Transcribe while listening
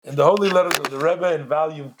in the Holy Letters of the Rebbe in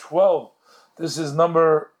volume 12. This is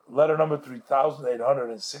letter number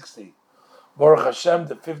 3860. Baruch Hashem,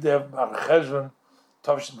 the 5th day of Bar Cheshvan,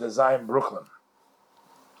 Tovshin Design, Brooklyn.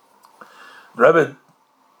 The Rebbe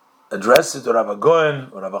addressed it to Rav Goen,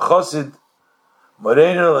 Rav Chosid,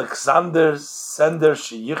 Moreinu Alexander Sender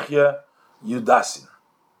Sheyichya Yudasin.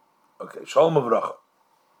 Okay, Shalom Uvracha.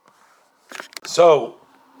 So,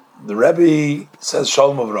 the Rebbe says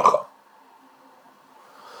Shalom Uvracha.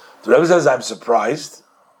 The Rebbe says, I'm surprised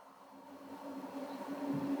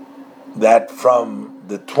that from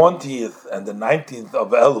the 20th and the 19th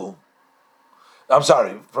of Elul,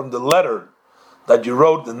 from the letter that you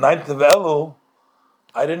wrote the 9th of Elul,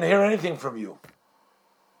 I didn't hear anything from you.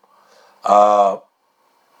 The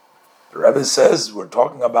Rebbe says we're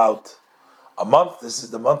talking about a month. This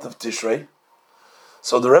is the month of Tishrei.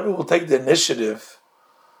 So the Rebbe will take the initiative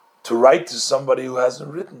to write to somebody who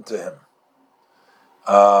hasn't written to him.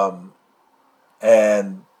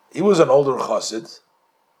 And he was an older chassid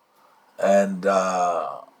and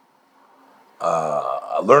a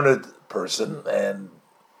learned person, and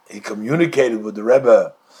he communicated with the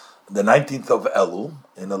Rebbe the 19th of Elul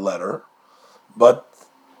in a letter, but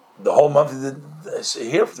the whole month he didn't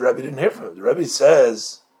hear from the Rebbe. Didn't hear from him. The Rebbe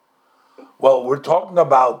says, "Well, we're talking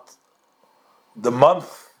about the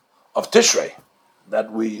month of Tishrei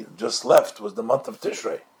that we just left was the month of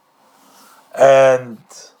Tishrei, and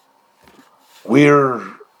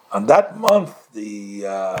we're on that month the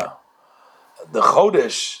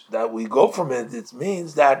Chodesh that we go from it. It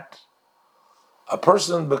means that a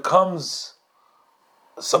person becomes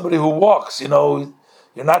somebody who walks. You know,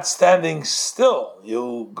 you're not standing still.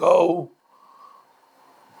 You go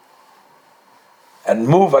and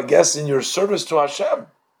move, I guess, in your service to Hashem,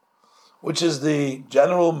 which is the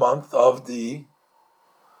general month of the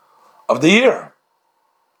year.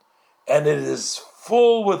 And it is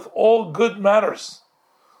full with all good matters.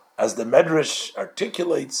 As the Medrash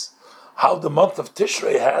articulates, how the month of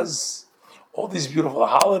Tishrei has all these beautiful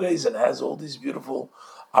holidays and has all these beautiful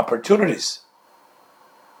opportunities.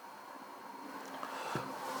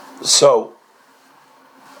 So,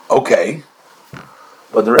 okay,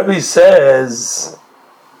 but the Rebbe says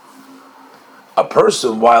a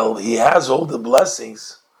person, while he has all the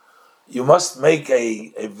blessings, you must make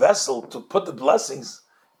a vessel to put the blessings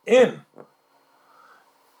in,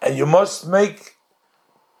 and you must make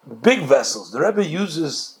big vessels. The Rebbe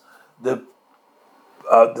uses the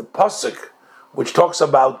pasuk which talks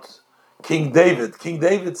about King David. King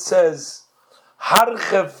David says,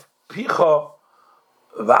 "Harchev picha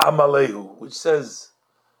va'amalehu," which says,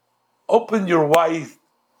 "Open your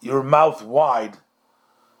mouth wide,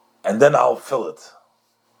 and then I'll fill it."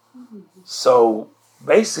 So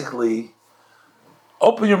basically,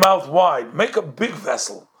 open your mouth wide, make a big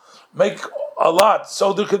vessel, make a lot,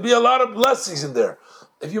 so there could be a lot of blessings in there.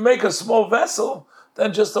 If you make a small vessel,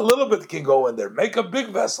 then just a little bit can go in there. Make a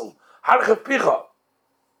big vessel. Harchev picha.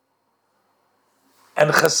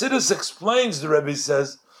 And Chassidus explains, the Rebbe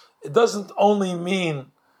says, it doesn't only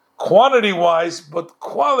mean quantity-wise, but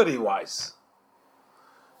quality-wise.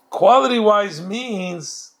 Quality-wise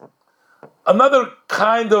means another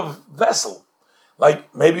kind of vessel.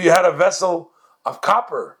 Like maybe you had a vessel of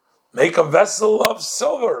copper, make a vessel of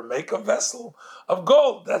silver, make a vessel of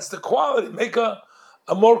gold. That's the quality. Make a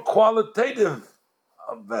more qualitative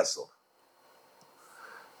vessel.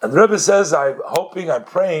 And the Rebbe says, I'm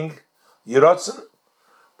praying, Yiratzen,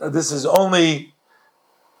 that this is only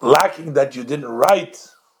lacking that you didn't write,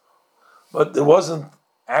 but there wasn't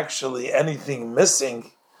actually anything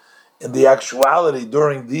missing in the actuality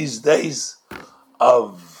during these days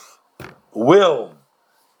of will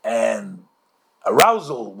and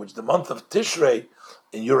arousal, which the month of Tishrei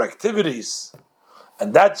in your activities,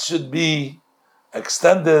 and that should be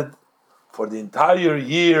extended for the entire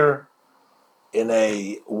year in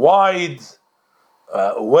a wide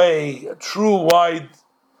way, a true wide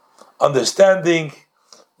understanding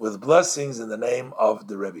with blessings in the name of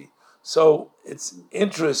the Rebbe. So it's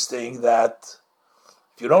interesting that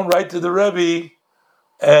if you don't write to the Rebbe,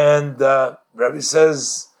 and the Rebbe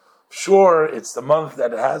says, sure, it's the month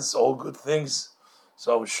that has all good things,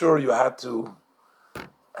 so sure you had to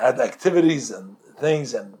add activities and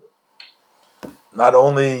things, and not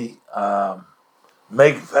only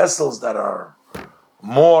make vessels that are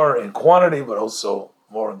more in quantity, but also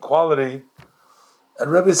more in quality.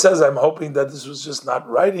 And Rebbe says, I'm hoping that this was just not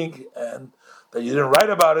writing, and that you didn't write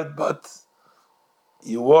about it, but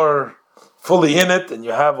you were fully in it, and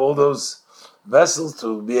you have all those vessels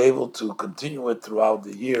to be able to continue it throughout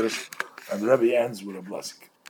the years. And the Rebbe ends with a blessing.